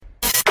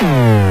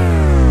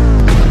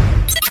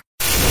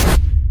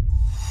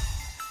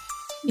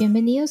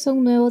Bienvenidos a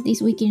un nuevo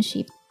This Week in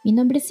Shift. Mi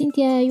nombre es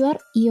Cintia Aybar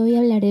y hoy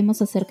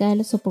hablaremos acerca de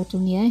las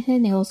oportunidades de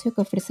negocio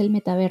que ofrece el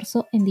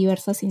metaverso en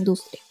diversas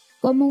industrias.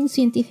 Cómo un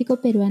científico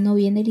peruano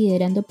viene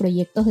liderando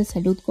proyectos de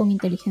salud con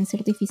inteligencia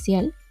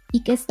artificial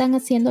y qué están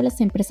haciendo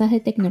las empresas de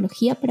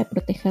tecnología para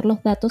proteger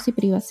los datos y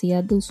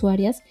privacidad de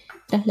usuarias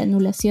tras la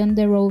anulación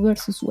de Roe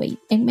vs. Wade.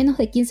 En menos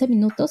de 15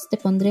 minutos te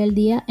pondré al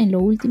día en lo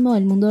último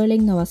del mundo de la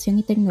innovación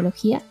y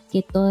tecnología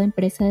que toda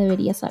empresa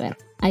debería saber.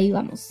 Ahí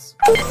vamos.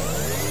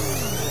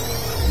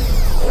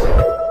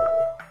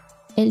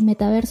 El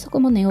metaverso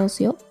como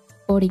negocio,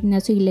 por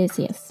Ignacio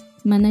Iglesias,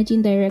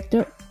 Managing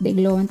Director de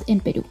Globant en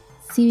Perú.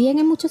 Si bien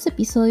en muchos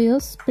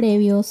episodios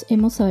previos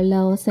hemos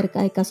hablado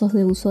acerca de casos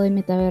de uso de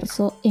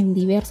metaverso en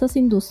diversas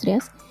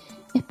industrias,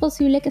 es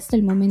posible que hasta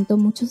el momento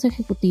muchos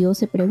ejecutivos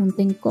se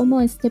pregunten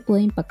cómo este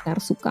puede impactar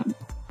su campo.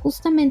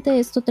 Justamente de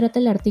esto trata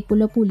el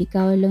artículo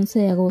publicado el 11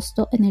 de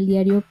agosto en el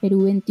diario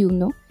Perú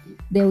 21,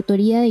 de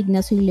autoría de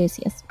Ignacio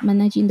Iglesias,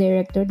 Managing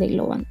Director de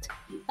Globant,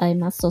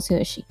 además socio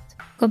de Shift.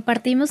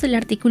 Compartimos el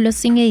artículo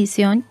sin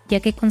edición,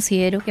 ya que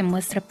considero que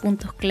muestra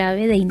puntos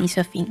clave de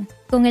inicio a fin.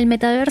 Con el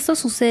metaverso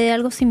sucede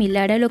algo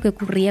similar a lo que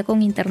ocurría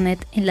con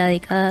Internet en la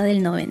década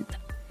del 90.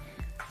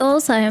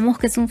 Todos sabemos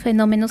que es un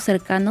fenómeno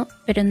cercano,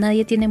 pero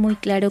nadie tiene muy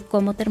claro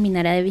cómo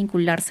terminará de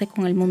vincularse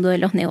con el mundo de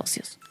los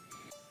negocios.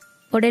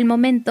 Por el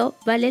momento,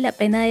 vale la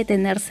pena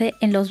detenerse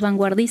en los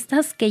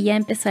vanguardistas que ya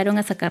empezaron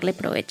a sacarle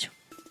provecho.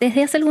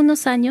 Desde hace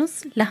algunos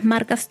años, las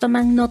marcas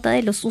toman nota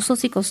de los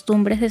usos y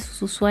costumbres de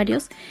sus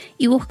usuarios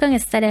y buscan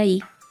estar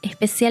ahí,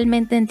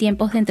 especialmente en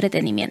tiempos de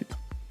entretenimiento.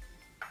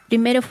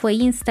 Primero fue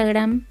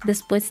Instagram,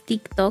 después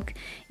TikTok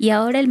y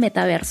ahora el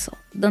metaverso,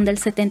 donde el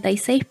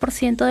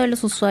 76% de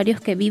los usuarios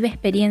que vive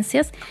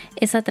experiencias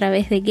es a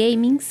través de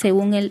gaming,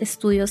 según el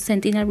estudio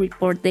Sentinel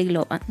Report de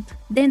Globant.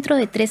 Dentro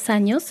de 3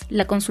 años,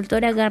 la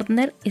consultora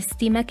Gartner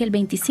estima que el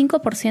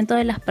 25%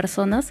 de las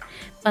personas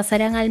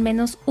pasarán al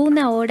menos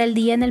 1 hora al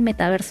día en el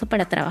metaverso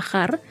para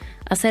trabajar,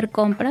 hacer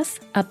compras,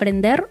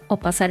 aprender o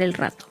pasar el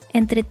rato.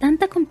 Entre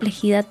tanta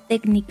complejidad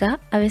técnica,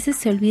 a veces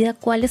se olvida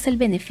cuál es el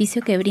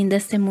beneficio que brinda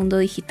este mundo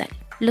digital.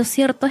 Lo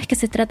cierto es que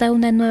se trata de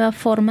una nueva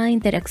forma de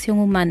interacción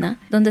humana,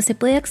 donde se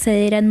puede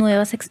acceder a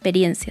nuevas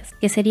experiencias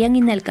que serían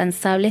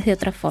inalcanzables de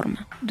otra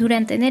forma.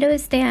 Durante enero de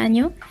este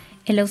año,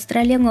 el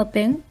Australian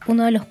Open,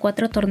 uno de los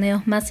 4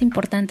 torneos más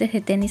importantes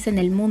de tenis en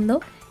el mundo,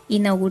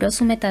 inauguró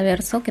su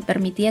metaverso que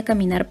permitía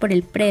caminar por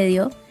el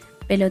predio,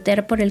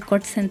 pelotear por el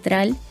court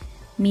central,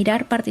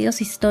 mirar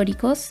partidos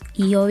históricos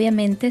y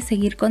obviamente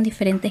seguir con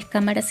diferentes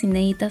cámaras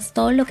inéditas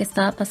todo lo que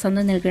estaba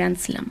pasando en el Grand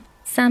Slam.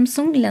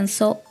 Samsung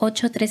lanzó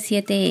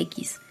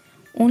 837X,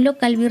 un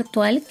local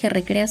virtual que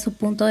recrea su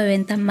punto de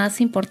venta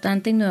más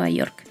importante en Nueva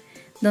York,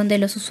 donde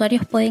los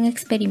usuarios pueden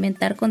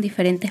experimentar con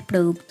diferentes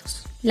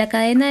productos. La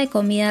cadena de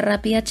comida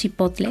rápida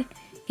Chipotle,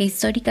 que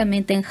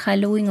históricamente en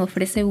Halloween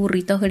ofrece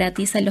burritos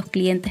gratis a los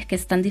clientes que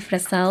están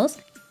disfrazados,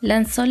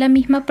 lanzó la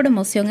misma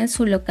promoción en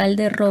su local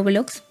de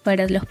Roblox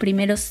para los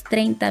primeros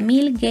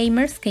 30.000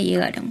 gamers que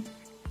llegaron.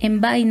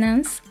 En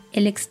Binance,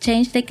 el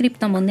exchange de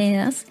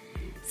criptomonedas,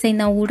 se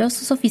inauguró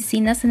sus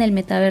oficinas en el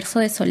metaverso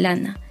de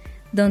Solana,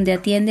 donde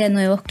atiende a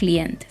nuevos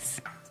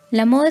clientes.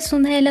 La moda es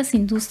una de las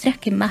industrias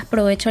que más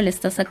provecho le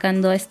está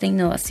sacando a esta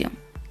innovación.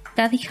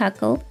 Cathy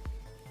Hackle,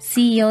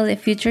 CEO de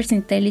Futures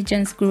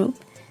Intelligence Group,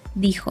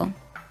 dijo: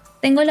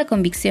 "Tengo la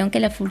convicción que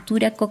la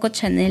futura Coco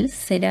Chanel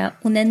será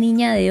una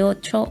niña de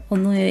 8 o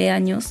 9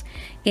 años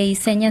que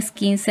diseña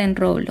skins en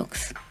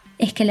Roblox.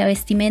 Es que la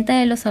vestimenta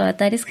de los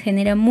avatares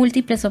genera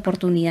múltiples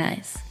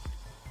oportunidades".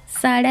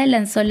 Zara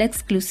lanzó la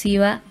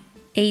exclusiva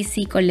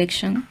AC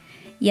Collection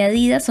y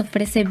Adidas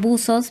ofrece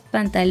buzos,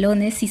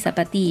 pantalones y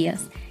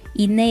zapatillas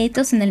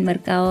inéditos en el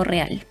mercado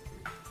real.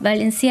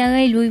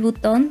 Balenciaga y Louis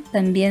Vuitton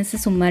también se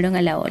sumaron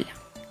a la ola.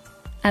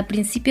 A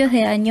principios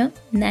de año,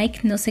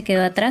 Nike no se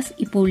quedó atrás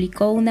y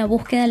publicó una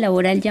búsqueda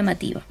laboral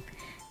llamativa: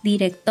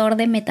 director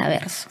de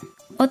metaverso.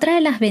 Otra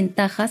de las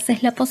ventajas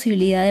es la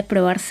posibilidad de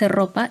probarse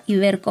ropa y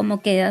ver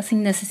cómo queda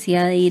sin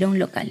necesidad de ir a un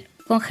local.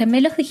 Con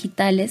gemelos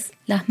digitales,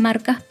 las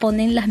marcas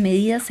ponen las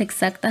medidas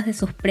exactas de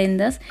sus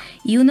prendas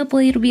y uno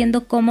puede ir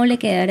viendo cómo le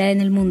quedará en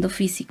el mundo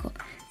físico,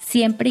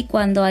 siempre y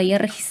cuando haya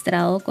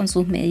registrado con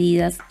sus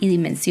medidas y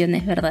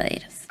dimensiones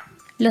verdaderas.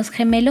 Los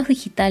gemelos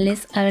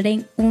digitales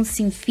abren un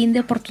sinfín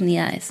de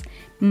oportunidades,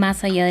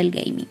 más allá del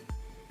gaming.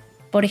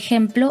 Por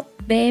ejemplo,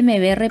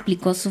 BMW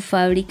replicó su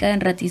fábrica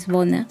en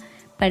Ratisbona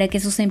para que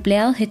sus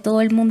empleados de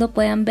todo el mundo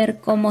puedan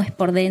ver cómo es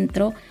por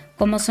dentro,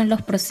 cómo son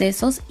los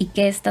procesos y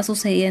qué está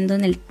sucediendo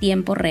en el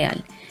tiempo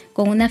real,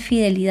 con una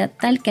fidelidad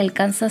tal que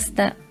alcanza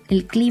hasta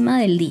el clima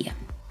del día.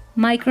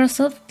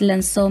 Microsoft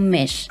lanzó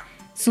Mesh,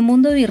 su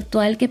mundo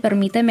virtual que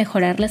permite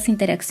mejorar las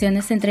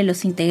interacciones entre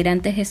los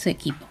integrantes de su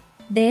equipo.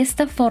 De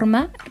esta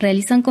forma,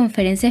 realizan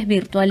conferencias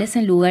virtuales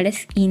en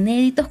lugares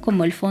inéditos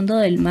como el fondo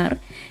del mar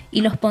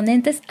y los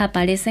ponentes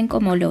aparecen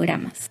como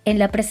hologramas. En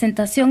la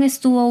presentación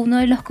estuvo uno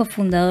de los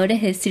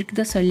cofundadores de Cirque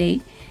du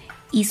Soleil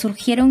y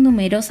surgieron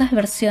numerosas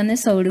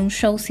versiones sobre un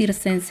show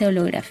circense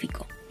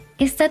holográfico.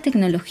 Esta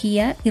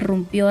tecnología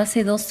irrumpió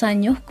hace 2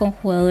 años con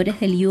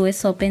jugadores del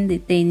US Open de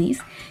tenis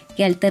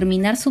que al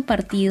terminar su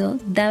partido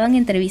daban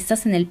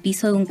entrevistas en el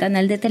piso de un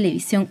canal de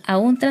televisión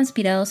aún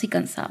transpirados y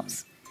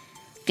cansados.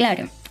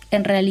 Claro,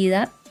 en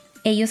realidad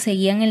ellos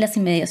seguían en las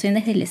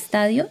inmediaciones del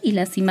estadio y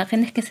las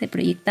imágenes que se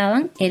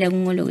proyectaban eran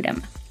un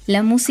holograma.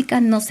 La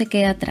música no se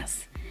queda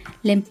atrás.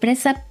 La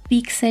empresa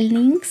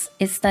Pixelynx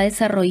está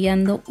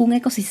desarrollando un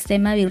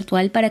ecosistema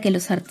virtual para que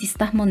los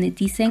artistas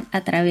moneticen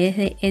a través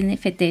de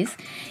NFTs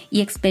y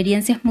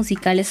experiencias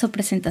musicales o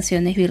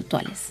presentaciones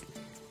virtuales.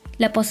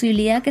 La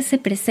posibilidad que se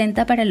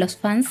presenta para los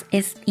fans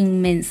es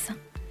inmensa.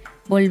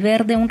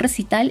 Volver de un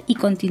recital y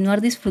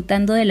continuar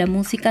disfrutando de la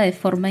música de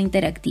forma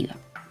interactiva.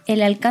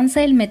 El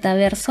alcance del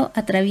metaverso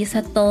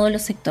atraviesa todos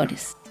los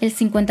sectores. El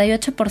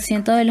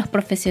 58% de los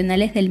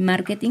profesionales del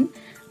marketing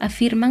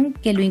afirman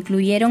que lo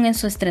incluyeron en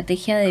su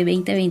estrategia de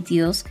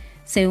 2022,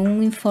 según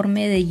un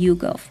informe de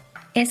YouGov.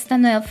 Esta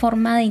nueva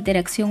forma de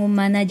interacción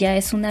humana ya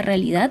es una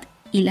realidad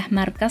y las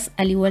marcas,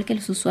 al igual que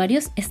los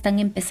usuarios, están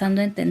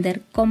empezando a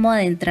entender cómo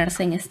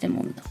adentrarse en este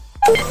mundo.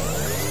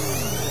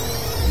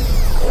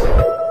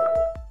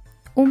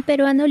 Un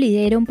peruano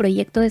lidera un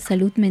proyecto de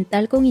salud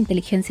mental con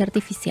inteligencia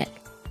artificial.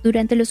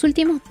 Durante los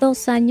últimos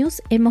 2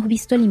 años hemos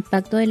visto el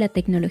impacto de la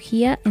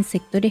tecnología en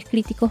sectores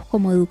críticos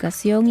como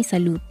educación y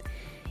salud.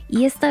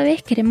 Y esta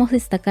vez queremos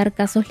destacar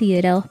casos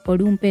liderados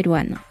por un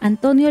peruano.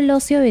 Antonio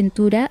Locio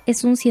Ventura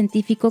es un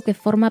científico que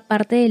forma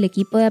parte del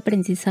equipo de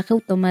aprendizaje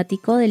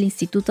automático del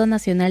Instituto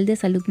Nacional de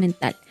Salud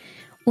Mental,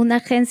 una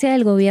agencia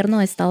del gobierno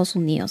de Estados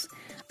Unidos,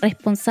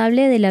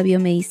 responsable de la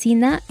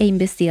biomedicina e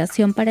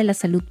investigación para la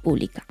salud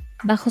pública.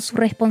 Bajo su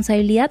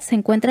responsabilidad se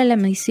encuentra la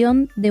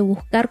misión de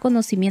buscar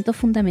conocimientos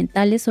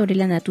fundamentales sobre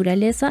la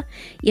naturaleza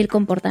y el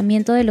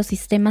comportamiento de los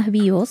sistemas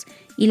vivos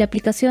y la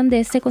aplicación de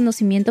este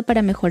conocimiento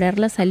para mejorar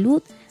la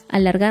salud,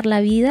 alargar la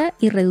vida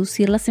y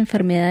reducir las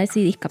enfermedades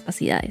y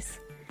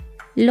discapacidades.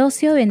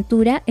 Locio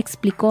Ventura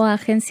explicó a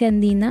Agencia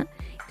Andina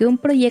que un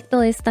proyecto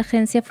de esta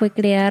agencia fue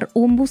crear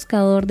un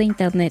buscador de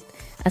Internet,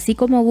 así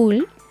como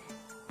Google,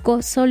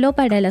 solo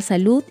para la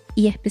salud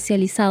y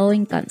especializado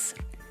en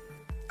cáncer.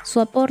 Su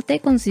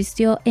aporte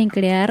consistió en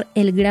crear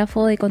el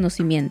grafo de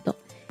conocimiento,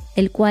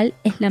 el cual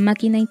es la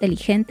máquina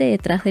inteligente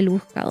detrás del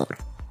buscador.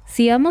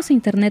 Si vamos a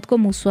Internet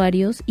como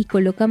usuarios y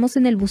colocamos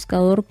en el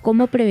buscador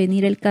cómo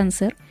prevenir el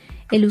cáncer,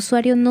 el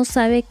usuario no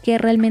sabe qué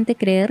realmente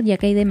creer ya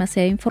que hay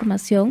demasiada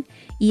información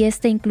y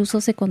esta incluso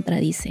se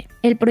contradice.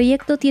 El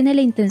proyecto tiene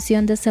la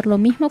intención de hacer lo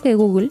mismo que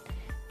Google,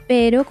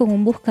 pero con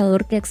un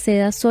buscador que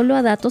acceda solo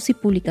a datos y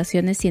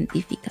publicaciones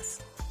científicas.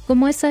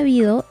 Como es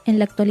sabido, en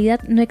la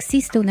actualidad no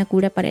existe una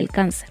cura para el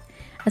cáncer,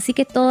 así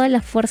que todas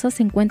las fuerzas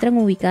se encuentran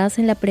ubicadas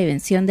en la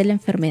prevención de la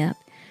enfermedad,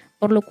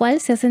 por lo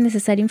cual se hace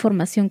necesaria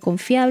información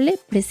confiable,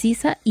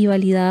 precisa y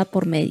validada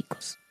por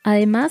médicos.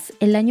 Además,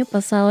 el año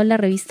pasado la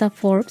revista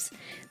Forbes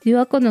dio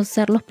a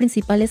conocer los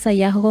principales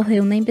hallazgos de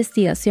una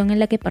investigación en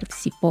la que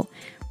participó,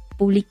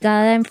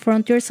 publicada en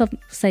Frontiers of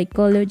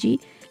Psychology,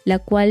 la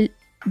cual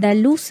da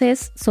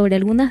luces sobre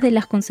algunas de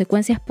las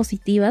consecuencias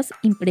positivas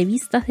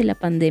imprevistas de la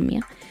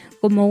pandemia,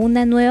 como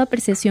una nueva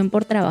apreciación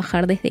por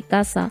trabajar desde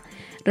casa,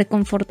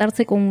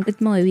 reconfortarse con un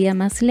ritmo de vida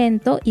más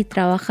lento y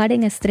trabajar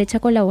en estrecha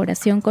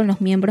colaboración con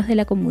los miembros de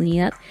la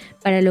comunidad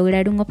para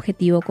lograr un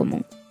objetivo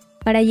común.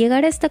 Para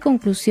llegar a esta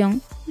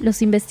conclusión,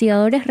 los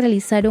investigadores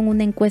realizaron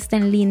una encuesta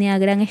en línea a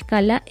gran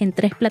escala en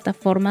 3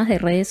 plataformas de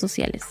redes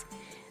sociales,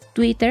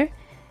 Twitter,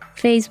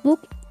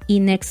 Facebook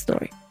y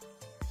Nextdoor,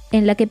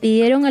 en la que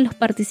pidieron a los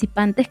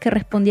participantes que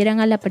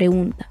respondieran a la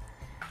pregunta: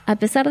 a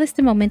pesar de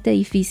este momento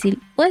difícil,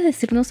 ¿puedes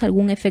decirnos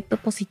algún efecto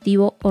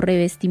positivo o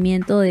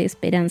revestimiento de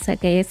esperanza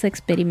que hayas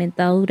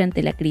experimentado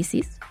durante la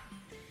crisis?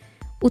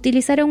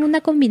 Utilizaron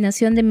una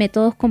combinación de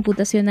métodos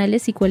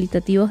computacionales y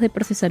cualitativos de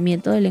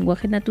procesamiento del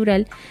lenguaje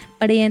natural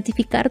para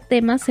identificar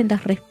temas en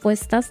las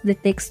respuestas de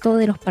texto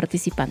de los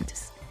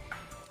participantes.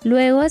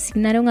 Luego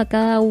asignaron a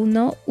cada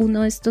uno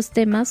de estos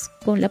temas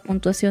con la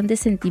puntuación de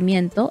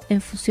sentimiento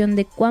en función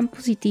de cuán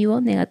positivo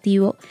o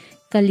negativo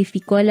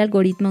calificó el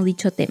algoritmo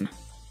dicho tema.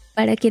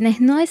 Para quienes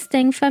no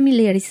estén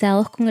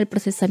familiarizados con el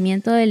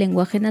procesamiento del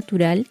lenguaje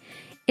natural,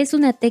 es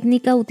una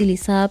técnica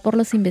utilizada por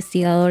los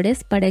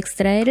investigadores para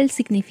extraer el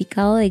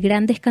significado de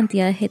grandes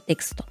cantidades de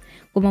texto,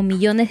 como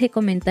millones de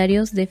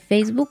comentarios de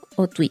Facebook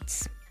o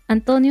tweets.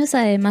 Antonio es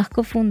además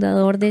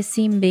cofundador de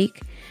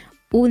Simbic,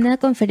 una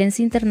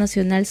conferencia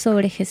internacional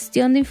sobre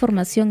gestión de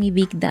información y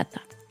Big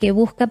Data, que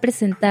busca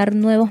presentar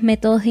nuevos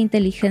métodos de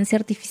inteligencia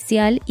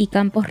artificial y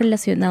campos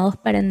relacionados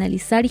para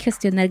analizar y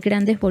gestionar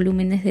grandes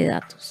volúmenes de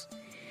datos.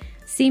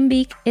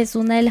 Simbic es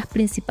una de las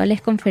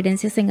principales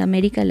conferencias en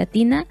América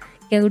Latina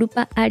que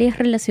agrupa áreas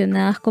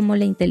relacionadas como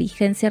la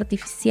inteligencia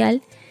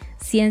artificial,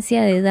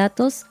 ciencia de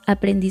datos,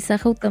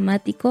 aprendizaje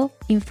automático,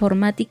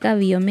 informática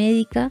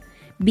biomédica,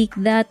 Big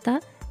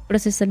Data,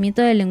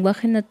 procesamiento del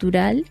lenguaje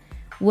natural,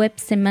 web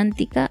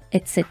semántica,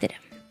 etc.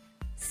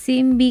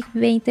 Simbic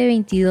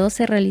 2022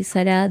 se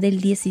realizará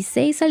del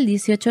 16 al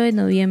 18 de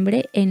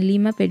noviembre en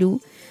Lima,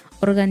 Perú,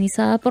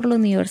 organizada por la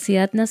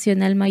Universidad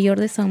Nacional Mayor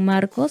de San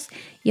Marcos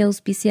y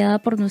auspiciada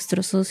por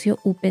nuestro socio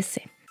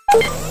UPC.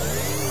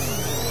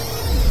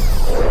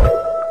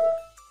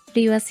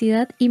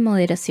 Privacidad y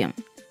moderación.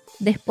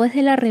 Después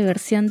de la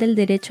reversión del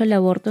derecho al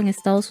aborto en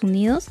Estados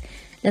Unidos,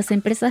 las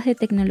empresas de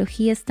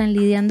tecnología están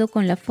lidiando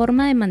con la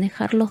forma de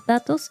manejar los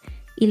datos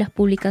y las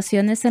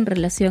publicaciones en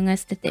relación a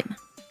este tema.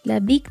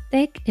 La Big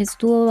Tech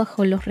estuvo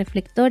bajo los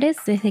reflectores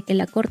desde que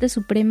la Corte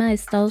Suprema de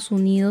Estados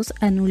Unidos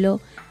anuló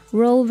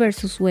Roe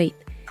vs. Wade,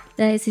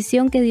 la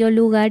decisión que dio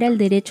lugar al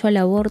derecho al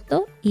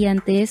aborto, y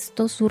ante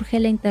esto surge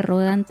la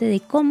interrogante de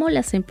cómo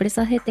las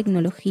empresas de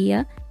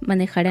tecnología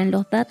manejarán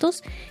los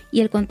datos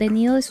y el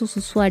contenido de sus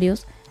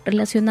usuarios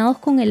relacionados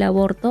con el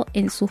aborto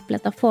en sus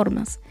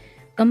plataformas,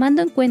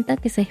 tomando en cuenta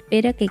que se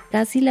espera que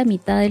casi la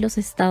mitad de los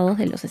estados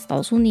de los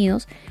Estados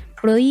Unidos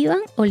prohíban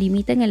o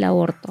limiten el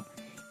aborto,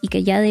 y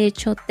que ya de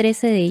hecho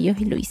 13 de ellos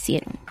lo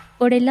hicieron.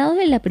 Por el lado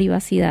de la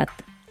privacidad,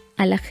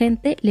 a la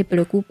gente le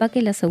preocupa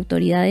que las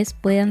autoridades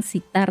puedan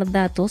citar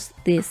datos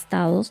de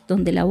estados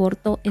donde el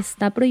aborto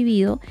está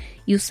prohibido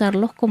y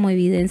usarlos como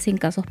evidencia en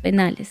casos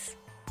penales.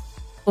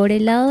 Por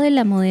el lado de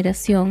la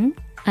moderación,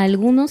 a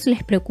algunos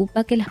les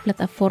preocupa que las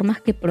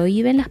plataformas que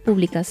prohíben las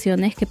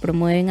publicaciones que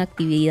promueven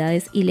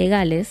actividades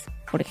ilegales,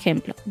 por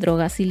ejemplo,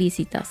 drogas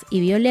ilícitas y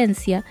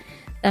violencia,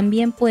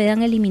 también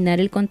puedan eliminar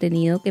el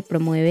contenido que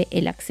promueve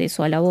el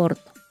acceso al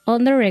aborto.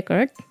 On the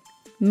record,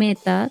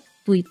 Meta,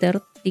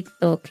 Twitter,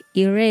 TikTok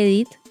y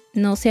Reddit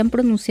no se han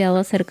pronunciado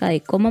acerca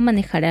de cómo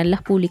manejarán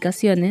las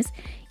publicaciones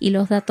y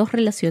los datos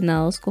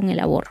relacionados con el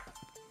aborto.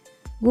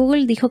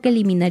 Google dijo que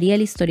eliminaría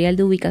el historial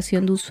de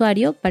ubicación de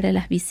usuario para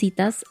las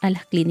visitas a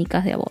las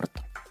clínicas de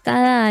aborto.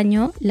 Cada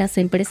año, las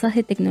empresas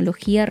de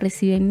tecnología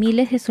reciben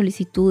miles de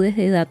solicitudes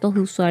de datos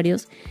de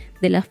usuarios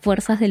de las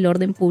fuerzas del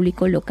orden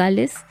público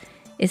locales,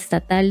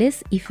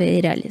 estatales y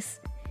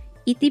federales,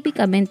 y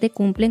típicamente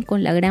cumplen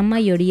con la gran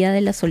mayoría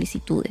de las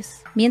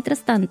solicitudes.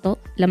 Mientras tanto,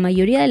 la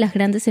mayoría de las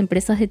grandes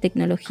empresas de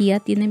tecnología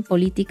tienen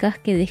políticas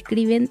que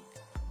describen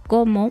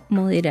cómo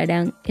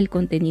moderarán el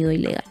contenido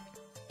ilegal.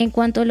 En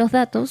cuanto a los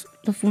datos,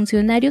 los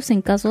funcionarios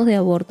en casos de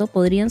aborto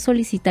podrían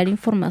solicitar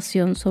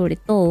información sobre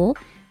todo,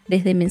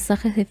 desde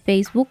mensajes de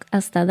Facebook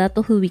hasta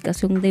datos de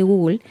ubicación de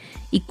Google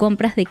y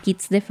compras de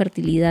kits de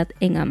fertilidad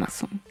en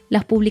Amazon.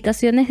 Las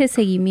publicaciones de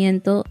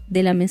seguimiento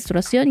de la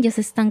menstruación ya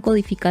se están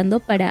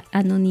codificando para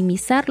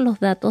anonimizar los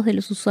datos de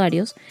los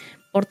usuarios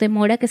por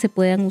temor a que se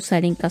puedan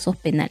usar en casos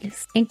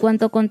penales. En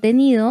cuanto a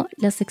contenido,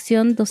 la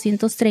sección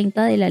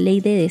 230 de la Ley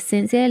de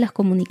Decencia de las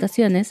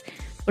Comunicaciones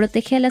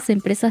protege a las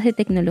empresas de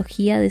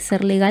tecnología de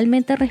ser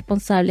legalmente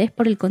responsables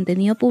por el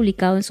contenido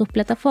publicado en sus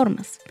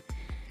plataformas.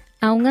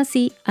 Aún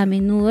así, a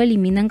menudo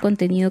eliminan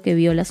contenido que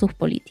viola sus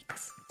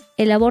políticas.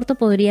 El aborto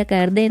podría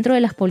caer dentro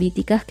de las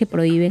políticas que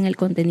prohíben el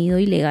contenido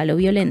ilegal o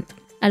violento.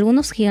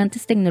 Algunos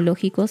gigantes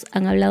tecnológicos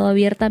han hablado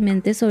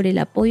abiertamente sobre el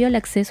apoyo al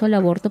acceso al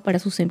aborto para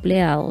sus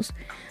empleados,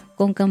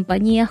 con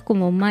compañías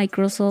como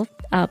Microsoft,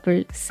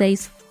 Apple,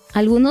 Salesforce.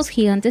 Algunos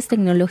gigantes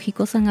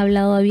tecnológicos han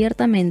hablado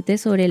abiertamente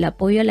sobre el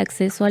apoyo al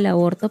acceso al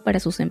aborto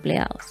para sus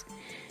empleados,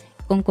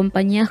 con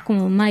compañías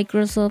como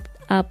Microsoft,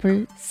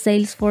 Apple,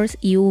 Salesforce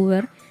y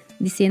Uber,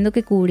 diciendo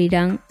que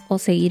cubrirán o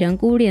seguirán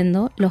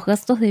cubriendo los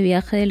gastos de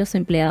viaje de los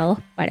empleados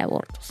para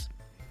abortos.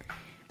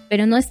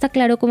 Pero no está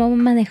claro cómo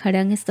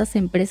manejarán estas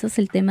empresas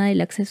el tema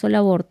del acceso al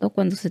aborto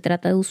cuando se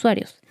trata de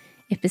usuarios,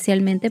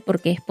 especialmente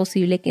porque es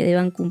posible que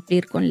deban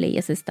cumplir con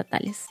leyes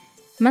estatales.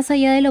 Más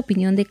allá de la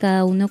opinión de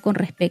cada uno con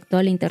respecto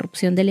a la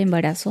interrupción del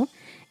embarazo,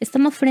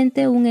 estamos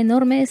frente a un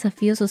enorme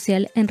desafío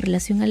social en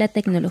relación a la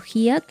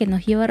tecnología que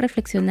nos lleva a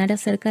reflexionar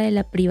acerca de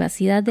la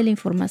privacidad de la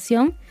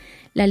información,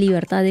 la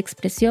libertad de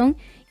expresión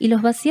y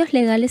los vacíos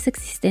legales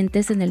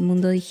existentes en el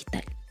mundo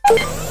digital.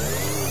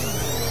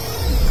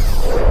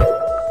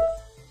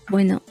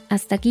 Bueno,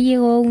 hasta aquí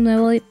llegó un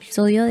nuevo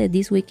episodio de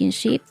This Week in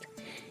Shift.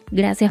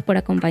 Gracias por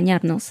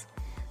acompañarnos.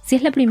 Si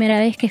es la primera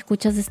vez que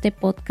escuchas este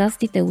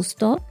podcast y te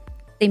gustó,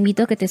 te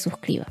invito a que te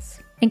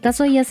suscribas. En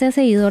caso ya seas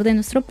seguidor de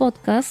nuestro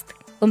podcast,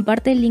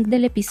 comparte el link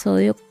del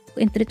episodio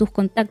entre tus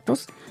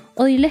contactos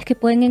o diles que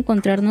pueden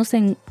encontrarnos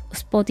en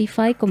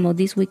Spotify como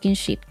This Week in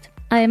Shift.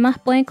 Además,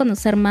 pueden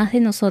conocer más de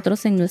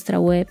nosotros en nuestra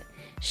web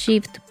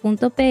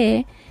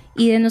shift.pe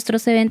y de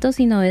nuestros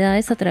eventos y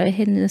novedades a través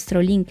de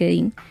nuestro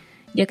LinkedIn,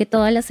 ya que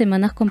todas las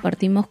semanas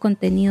compartimos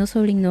contenido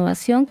sobre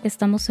innovación que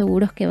estamos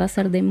seguros que va a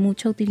ser de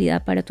mucha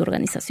utilidad para tu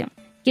organización.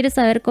 ¿Quieres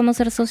saber cómo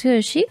ser socio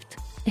de Shift?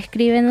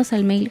 Escríbenos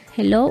al mail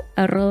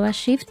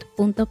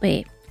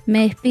hello@shift.pe.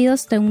 Me despido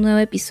hasta un nuevo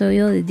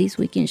episodio de This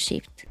Week in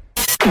Shift.